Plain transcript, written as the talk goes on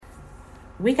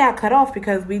we got cut off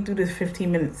because we do this 15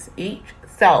 minutes each.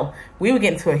 So we would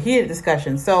get into a heated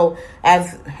discussion. So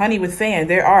as Honey was saying,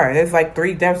 there's like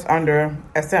 3 deaths under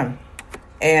SM.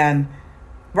 And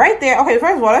right there, okay,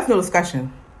 first of all, that's no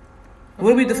discussion.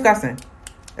 What are we discussing?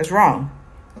 It's wrong.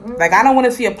 Like, I don't want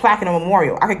to see a plaque and a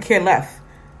memorial. I could care less.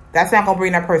 That's not going to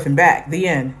bring that person back. The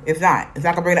end. It's not. It's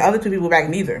not going to bring the other 2 people back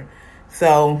neither.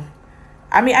 So,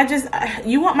 I mean,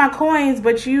 you want my coins,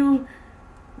 but you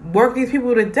work these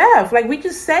people to death. Like, we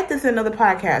just said this in another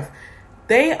podcast.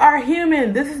 They are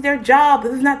human. This is their job.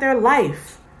 This is not their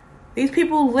life. These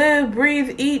people live,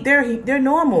 breathe, eat. They're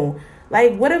normal.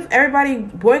 Like, what if everybody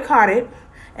boycotted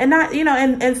and not,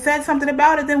 and said something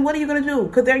about it? Then what are you going to do?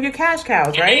 Because they're your cash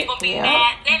cows, right? They're going to be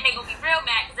mad. Then they're going to be real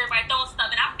mad because everybody throwing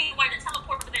stuff. And I'm being wanting to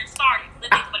teleport for their starting.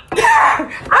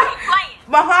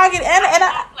 Mahogany,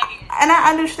 and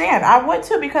I understand. I would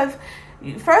too, because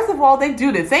first of all, they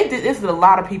do this. They did this with a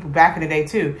lot of people back in the day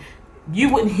too. You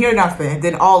wouldn't hear nothing,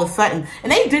 then all of a sudden,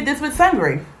 and they did this with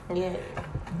Sungri. Yeah,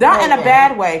 not in a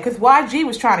bad way, because YG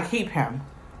was trying to keep him.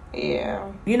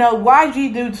 Yeah,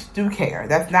 YG dudes do care.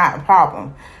 That's not a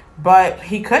problem, but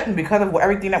he couldn't because of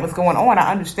everything that was going on.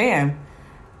 I understand,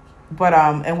 but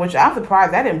and which I'm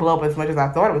surprised that didn't blow up as much as I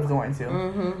thought it was going to.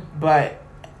 Mm-hmm. But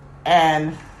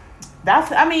and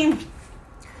that's, I mean,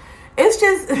 it's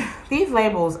just these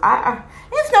labels.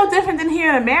 It's no different than here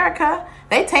in America.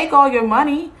 They take all your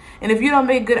money, and if you don't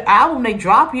make a good album, they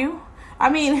drop you. I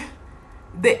mean,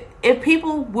 if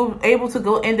people were able to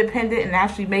go independent and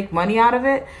actually make money out of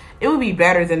it, it would be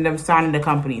better than them signing to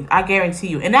companies. I guarantee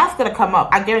you. And that's going to come up.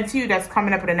 I guarantee you that's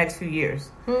coming up in the next few years.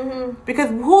 Mm-hmm. Because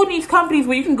who needs companies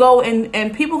where you can go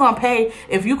and people going to pay?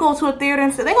 If you go to a theater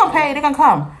and say, they're going to pay, they're going to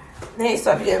come. They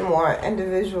start getting more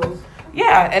individuals.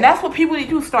 Yeah, and that's what people need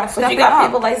to do, start stepping up. But you got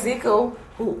people like Zico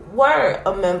who were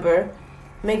a member,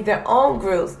 make their own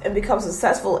groups and become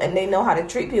successful, and they know how to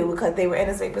treat people because they were in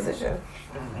the same position.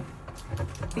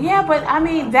 Yeah, but I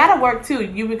mean that'll work too.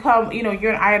 You become,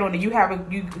 you're an idol, and you have a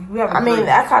I mean,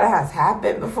 that kind of has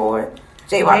happened before.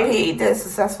 JYP did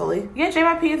successfully. Yeah,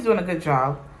 JYP is doing a good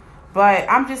job, but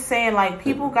I'm just saying, like,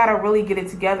 people gotta really get it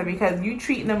together because you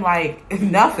treating them like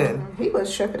nothing. He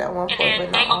was tripping at one point,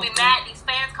 and but they gonna be mad. These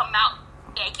fans come out,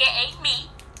 aka me.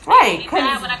 Right,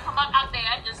 because when I come out there,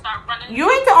 I just start running. You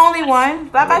ain't the only one.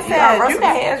 Like I said, you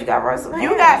got run some hands.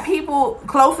 You got people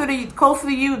closer to you.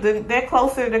 They're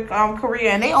closer to Korea,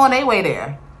 and they on their way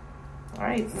there.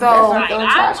 Right. So I'm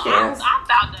about to.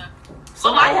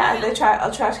 Somebody had a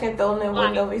trash can thrown in their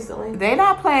window recently. They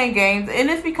not playing games,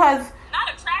 and it's because not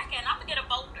a trash can. I'm gonna get a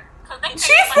boulder.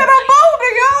 She said a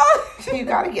boulder, y'all. You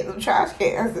gotta get them trash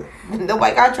cans.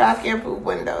 Nobody got trash can proof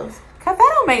windows. Cause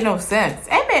that don't make no sense.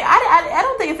 I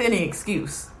don't think it's any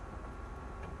excuse.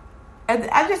 You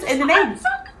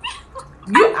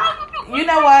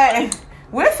know what?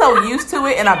 We're so used to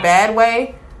it in a bad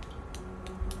way.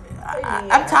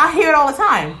 I hear it all the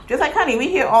time. Just like Honey, we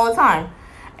hear it all the time.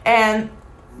 And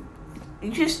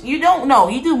you don't know.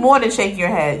 You do more than shake your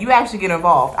head. You actually get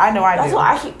involved. I know I do. That's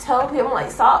why I keep telling people,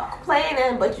 like, stop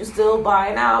complaining, but you still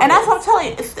buying out. And that's what I'm telling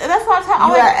you. That's what I'm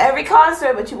telling you. You at every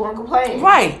concert, but you won't complain.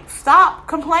 Right. Stop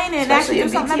complaining and actually do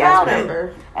something about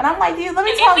it. And I'm like, dude, let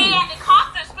me tell you. At the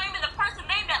concert screaming the person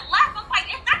name that left, I'm like,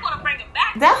 it's not going to bring it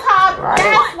back. That's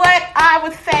what I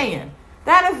was saying.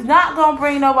 That is not going to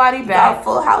bring nobody back. You got a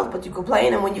full house, but you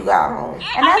complaining when you got home.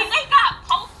 Yeah, and I mean, they got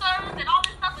posters and all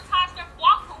this stuff in Times Square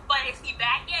walkthrough, but is he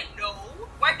back yet? No.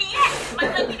 Where he at?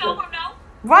 Like, you don't know.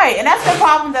 Right, and that's the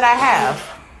problem that I have.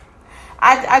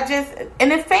 I just,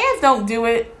 and if fans don't do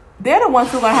it, they're the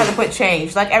ones who are going to have to put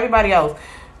change, like everybody else.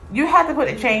 You have to put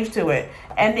a change to it.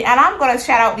 And I'm going to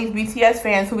shout out these BTS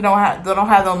fans who don't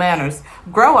have no manners.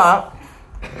 Grow up.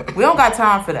 We don't got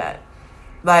time for that.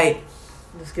 Like,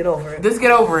 just get over it. We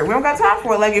don't got time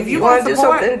for it. Like, if you want to do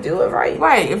something, do it right.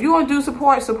 Right. If you want to do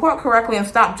support correctly and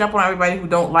stop jumping on everybody who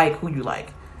don't like who you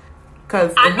like.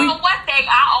 Because I know one thing.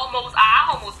 I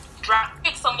almost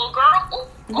kicked some little girl.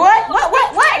 What?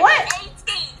 18.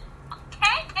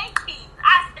 Okay, 18.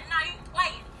 I said, no, you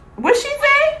playing. What she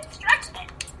say? Stretching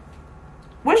it.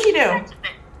 What'd she do?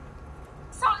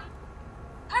 So,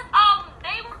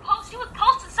 she was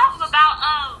posting something about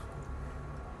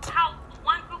how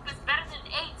one group is better than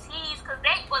ATs because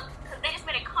they just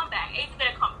made a comeback. ATs made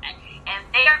a comeback, and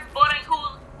they are voting who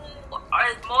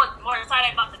is more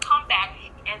excited about the comeback.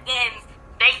 And then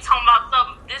they talking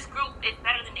about this group is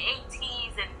better than the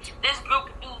ATs, and this group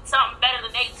can do something better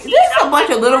than ATs. This is a bunch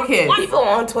of little kids. People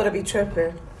on Twitter be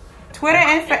tripping. Twitter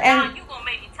and you gonna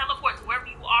maybe teleport to wherever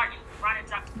you are and run and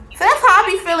drop. So that's how I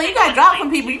be feeling. You gotta drop some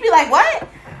people. You be like, what?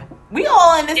 We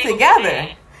all in this together.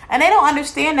 And they don't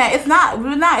understand that it's not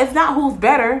who's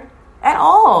better. at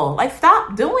all. Like,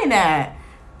 stop doing that.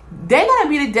 They're gonna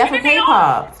be the death of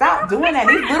K-pop. Stop doing that.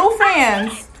 These little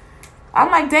fans. I'm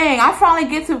like, dang, I finally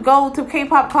get to go to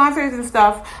K-pop concerts and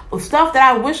stuff that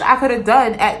I wish I could have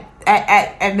done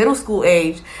at middle school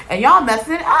age, and y'all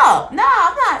messing it up. No,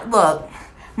 I'm not. Look,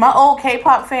 my old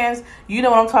K-pop fans, you know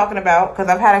what I'm talking about, because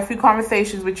I've had a few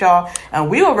conversations with y'all, and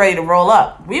we were ready to roll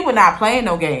up. We were not playing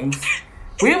no games.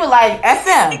 We were like,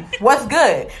 SM, what's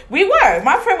good? We were.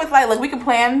 My friend was like, look, we can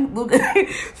plan.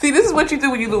 See, this is what you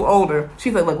do when you get older.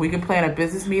 She's like, look, we can plan a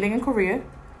business meeting in Korea.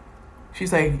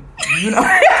 She's like, you know,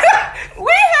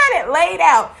 we had it laid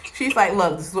out. She's like,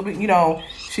 look, this is what we, you know,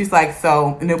 she's like,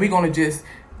 so, and then we're going to just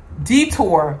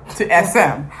detour to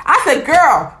SM. I said,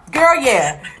 girl,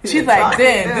 yeah. She's like,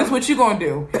 then, this is what you going to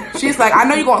do. She's like, I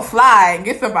know you're going to fly and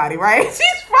get somebody, right?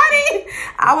 She's funny.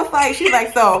 I was like, she's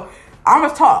like, so, I'm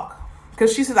going to talk.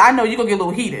 Because she says, I know you're going to get a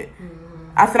little heated.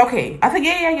 I said, okay. I said,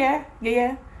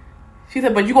 yeah. She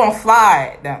said, but you're going to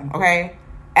fly them, okay?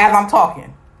 As I'm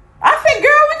talking. I said,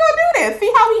 girl, we're going to do this.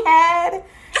 See how we had?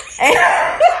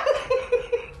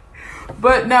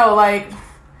 But no, like,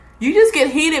 you just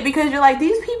get heated because you're like,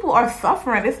 these people are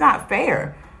suffering. It's not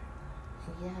fair.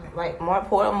 Yeah, like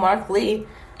Mark Lee.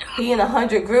 He in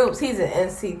 100 groups. He's in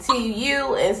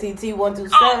NCTU, NCT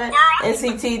 127,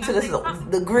 NCT to the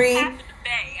degree.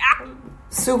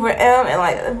 Super M, and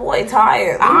like, boy,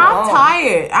 tired.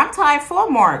 I'm tired for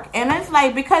Mark, and it's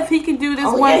like, because he can do this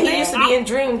one thing. He used to be in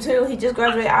Dream too. He just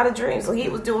graduated out of Dream, so he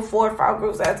was doing 4 or 5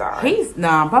 groups at a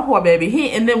time. My poor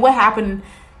baby. And then what happened?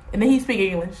 And then he speak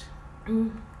English,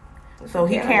 so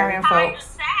he carrying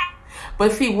folks.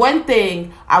 But see, one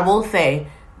thing I will say: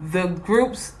 the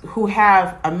groups who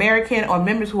have American or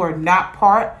members who are not who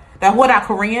are not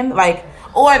Korean, like.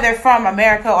 Or they're from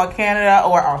America or Canada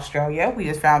or Australia, we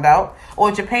just found out,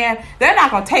 or Japan, they're not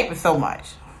going to tape it so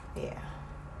much. Yeah.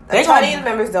 The Chinese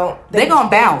members don't. They're going to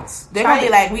bounce. They're going to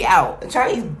be like, we out. The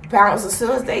Chinese bounce as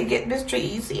soon as they get mistreated.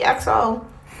 You see EXO.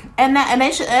 And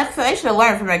they should have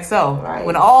learned from EXO. Right.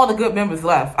 When all the good members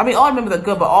left. I mean, all the members are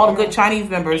good, but all the good Chinese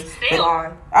members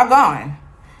are gone.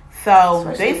 So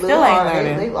especially they still ain't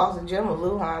learning. They lost the gym with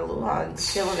Luhan.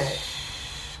 Luhan's killing it.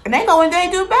 And they go and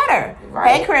they do better.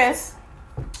 Right. Hey, Chris.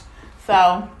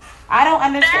 So, I don't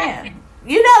understand.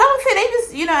 You know, I'm saying, they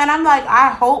just, you know, and I'm like,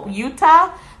 I hope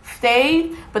Utah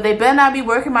stayed, but they better not be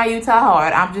working my Utah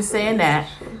hard. I'm just saying that.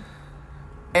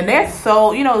 And they're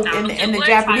so, you know, in the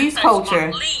Japanese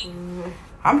culture.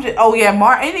 Mark,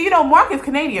 and you know, Mark is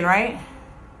Canadian, right?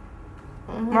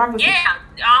 Mark is,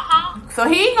 so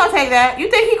he ain't gonna take that. You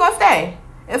think he gonna stay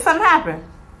if something happen?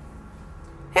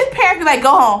 His parents be like, go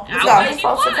home. Let's go. He's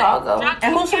from Chicago.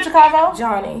 And who's from Chicago?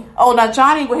 Johnny. Oh, now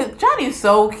Johnny is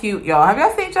so cute, y'all. Have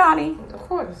y'all seen Johnny? Of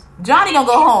course. Johnny gonna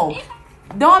go home.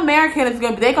 No American is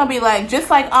they're gonna be like, just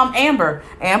like Amber.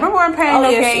 Amber weren't paying no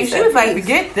games. She was like,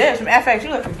 forget this. From FX, she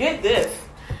was like, forget this.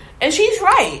 And she's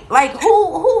right. Like,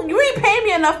 who you ain't paying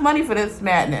me enough money for this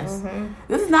madness. Mm-hmm.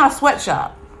 This is not a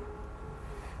sweatshop.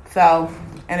 So,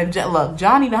 and if look,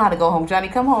 Johnny know how to go home. Johnny,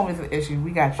 come home is an issue.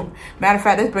 We got you. Matter of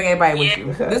fact, let's bring everybody with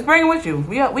you. Let's bring him with you.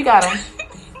 We got him.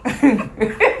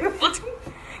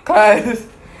 Cause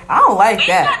I don't like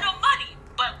that. We got no money,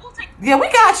 but we'll take. Yeah,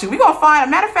 we got you. We gonna find.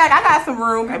 Matter of fact, I got some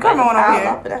room. You come on over here.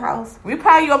 Up in the house. We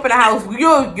pile you up in the house.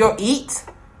 You'll eat.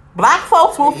 Black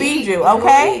folks will feed you.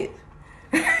 Okay.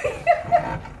 We ain't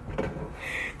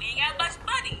got much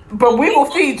money, but we will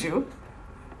feed you.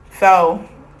 So.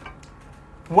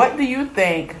 What do you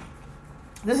think?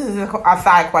 This is a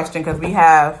side question because we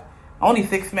have only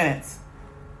 6 minutes.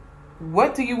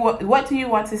 What do you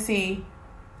want to see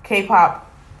K-pop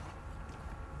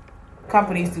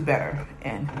companies do better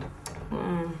in?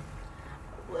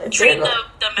 Treat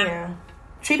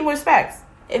them with respect.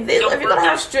 If you're gonna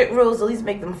have strict rules, at least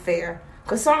make them fair.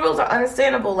 Because some rules are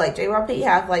understandable. Like JYP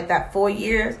have like that 4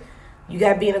 years. You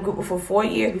gotta be in a group for 4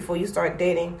 years before you start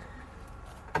dating.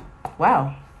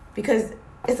 Wow. Because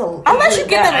unless you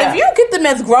get them, if you get them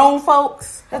as grown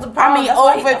folks, that's a problem.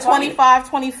 Over 25,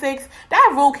 26,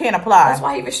 that rule can't apply. That's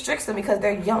why he restricts them, because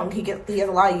they're young. He has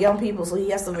a lot of young people, so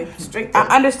he has to restrict them.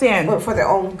 I understand, but for their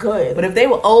own good. But if they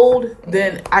were old,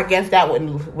 then I guess that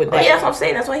wouldn't. Yeah, that's what I'm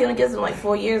saying. That's why he only gives them like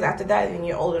 4 years. After that, then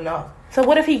you're old enough. So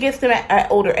what if he gets them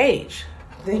at older age?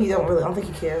 Then I don't think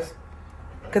he cares.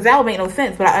 Because that would make no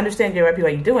sense. But I understand JYP why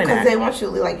you're doing that. Because they want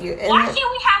you to like you. Why can't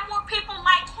we have more people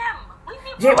like him?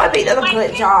 JYP does a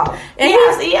good job. And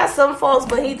he has some faults,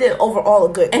 but he did overall a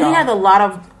good job. And he has a lot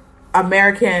of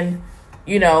American,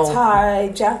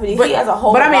 Thai, Japanese. He has a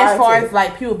whole. But I mean, as far as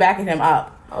like people backing him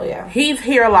up. Oh yeah. He's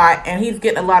here a lot, and he's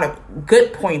getting a lot of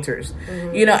good pointers.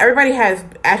 Mm-hmm. Everybody has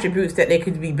attributes that they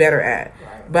could be better at.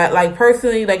 Right. But like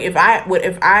personally, like if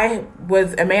I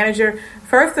was a manager,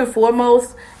 first and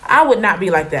foremost, I would not be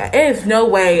like that. There's no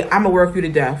way I'm gonna work you to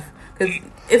death because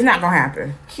it's not gonna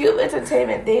happen. Cube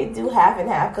Entertainment, they do half and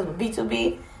half because with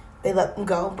B2B, they let them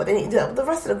go, but they need to do that with the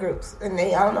rest of the groups, and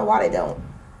I don't know why they don't.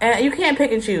 And you can't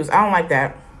pick and choose. I don't like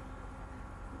that.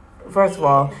 First of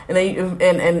all, and I'm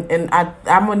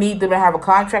gonna need them to have a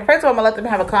contract. First of all, I'm gonna let them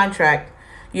have a contract,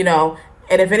 you know.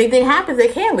 And if anything happens, they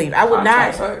can leave. I would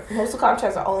not. Most of the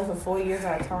contracts are only for 4 years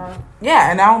at a time. Yeah,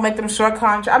 and I don't make them short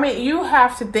contracts. I mean, you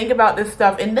have to think about this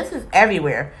stuff, and this is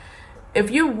everywhere.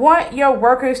 If you want your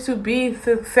workers to be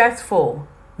successful,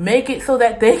 make it so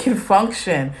that they can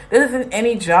function. This isn't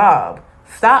any job.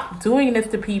 Stop doing this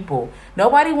to people.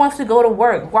 Nobody wants to go to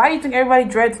work. Why do you think everybody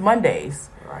dreads Mondays?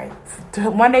 Right.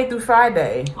 Monday through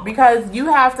Friday. Because you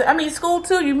have to, I mean, school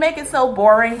too, you make it so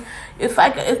boring. It's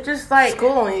just like. School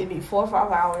only need to be 4 or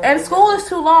 5 hours. And school is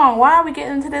too long. Why are we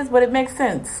getting into this? But it makes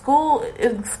sense. School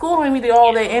only be the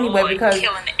all day anyway because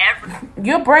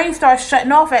your brain starts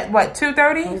shutting off at what,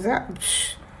 2:30? Exactly.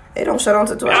 They don't shut on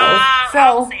to 12. So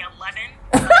I would say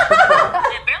 11.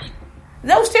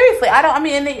 No, seriously,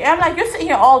 I'm like, you're sitting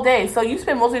here all day, so you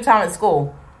spend most of your time at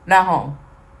school, not home.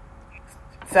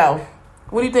 So,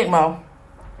 what do you think, Mo?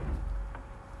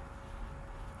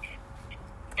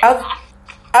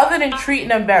 Other than treating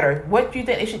them better, what do you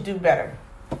think they should do better?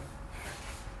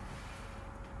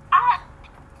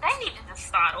 They need to just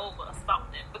start over or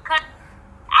something, because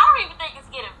I don't even think it's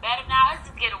getting better now. It's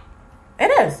just getting. It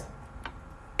is.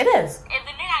 And then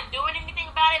they're not doing anything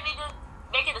about it. They just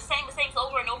making the same mistakes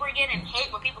over and over again and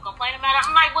hate when people complain about it.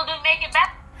 I'm like, well, then make it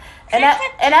better. And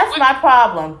that's my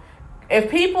problem. If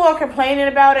people are complaining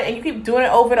about it and you keep doing it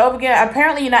over and over again,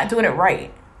 apparently you're not doing it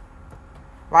right.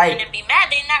 Like, and then be mad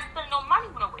they're not spending no money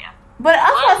nowhere. But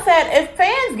that's what I said. If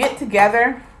fans get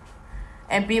together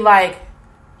and be like,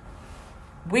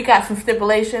 we got some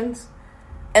stipulations,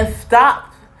 and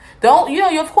stop. Don't,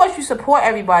 of course you support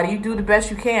everybody. You do the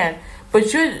best you can. But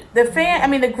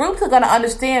the groups are going to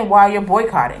understand why you're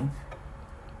boycotting.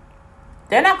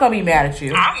 They're not going to be mad at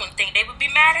you. I don't think they would be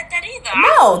mad at that either.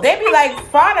 No, they'd be like,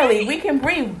 finally, we can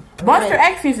breathe. Monster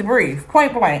X needs to breathe,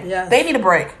 point blank. Yes. They need a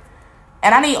break.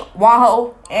 And I need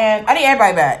Wanho, and I need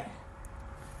everybody back.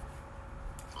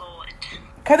 Lord.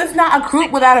 Because it's not a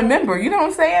group without a member. You know what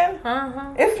I'm saying?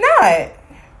 Uh-huh. It's not.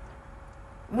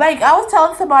 Like, I was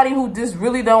telling somebody who just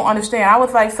really don't understand. I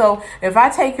was like, so if I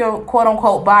take your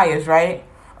quote-unquote buyers, right,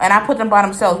 and I put them by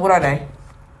themselves, what are they?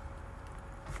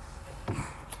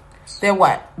 They're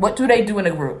what? What do they do in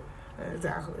a group?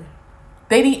 Exactly.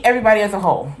 They need everybody as a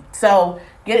whole. So,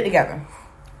 get it together.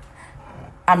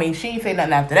 I mean, she ain't say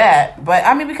nothing after that. But,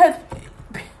 because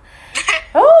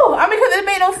it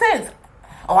made no sense.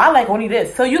 Oh, I like only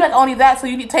this. So, you like only that. So,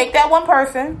 you need to take that one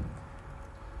person.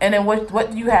 And then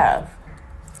what do you have?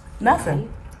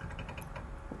 Nothing.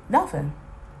 And,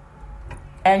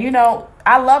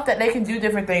 I love that they can do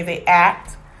different things. They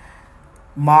act,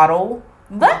 model.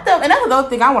 Let them, and that's another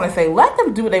thing I want to say, let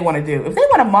them do what they want to do. If they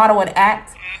want to model and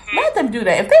act, let them do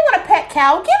that. If they want to pet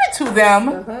cow, give it to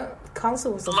them.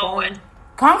 Kongsu was the farm.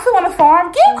 Kongsu on the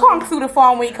farm. Give Kongsu the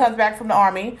farm when he comes back from the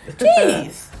army.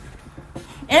 Jeez.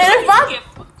 And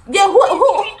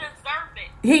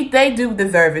if they do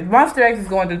deserve it. Monster X is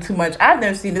going to do too much. I've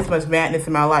never seen this much madness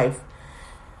in my life.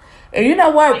 And you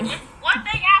know what? One thing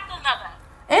after another.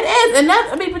 It is, and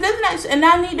but and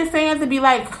I need the fans to be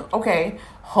like, okay,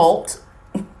 hold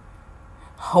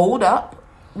up.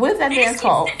 What is that dance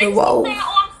called? Whoa. Oh, I'm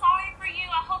sorry for you.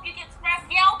 I hope you get stressed.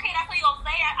 Yeah, okay, that's what you're gonna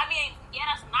say.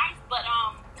 That's nice, but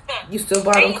you still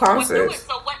buy them concerts.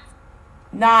 So what?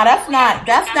 Nah, that's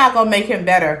not gonna make him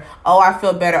better. Oh, I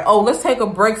feel better. Oh, let's take a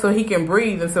break so he can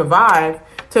breathe and survive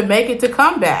to make it to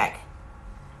come back.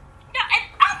 No, and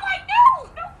I'm like, no.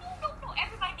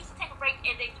 Everybody needs to take a break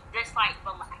and they just like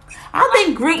relax. I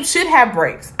think groups should have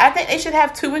breaks. I think they should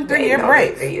have 2 and 3 year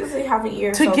breaks. They usually have a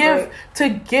year to give.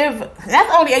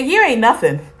 That's only a year ain't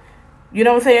nothing. You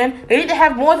know what I'm saying? They need to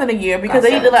have more than a year because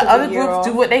they need to let other groups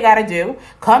do what they got to do,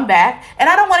 come back. And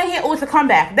I don't want to hear, it's a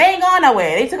comeback. They ain't going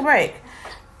nowhere. They took a break.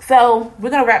 So we're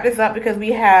going to wrap this up because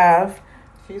we have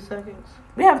a few seconds.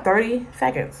 We have 30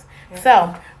 seconds. Yeah.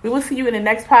 So we will see you in the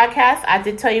next podcast. I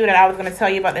did tell you that I was going to tell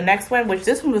you about the next one, which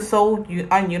this one was so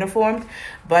ununiformed,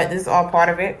 but this is all part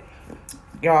of it.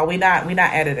 Y'all, we not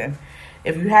editing.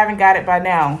 If you haven't got it by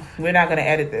now, we're not going to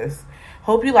edit this.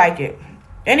 Hope you like it.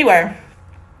 Anyway,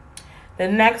 the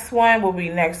next one will be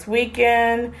next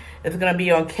weekend. It's going to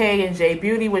be on K and J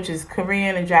Beauty, which is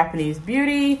Korean and Japanese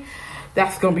beauty.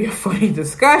 That's going to be a funny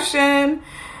discussion.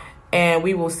 And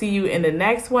we will see you in the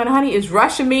next one. Honey, it's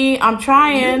rushing me. I'm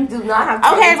trying. You do not have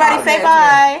to. Okay, everybody, say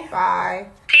bye. Bye.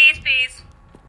 Peace, peace.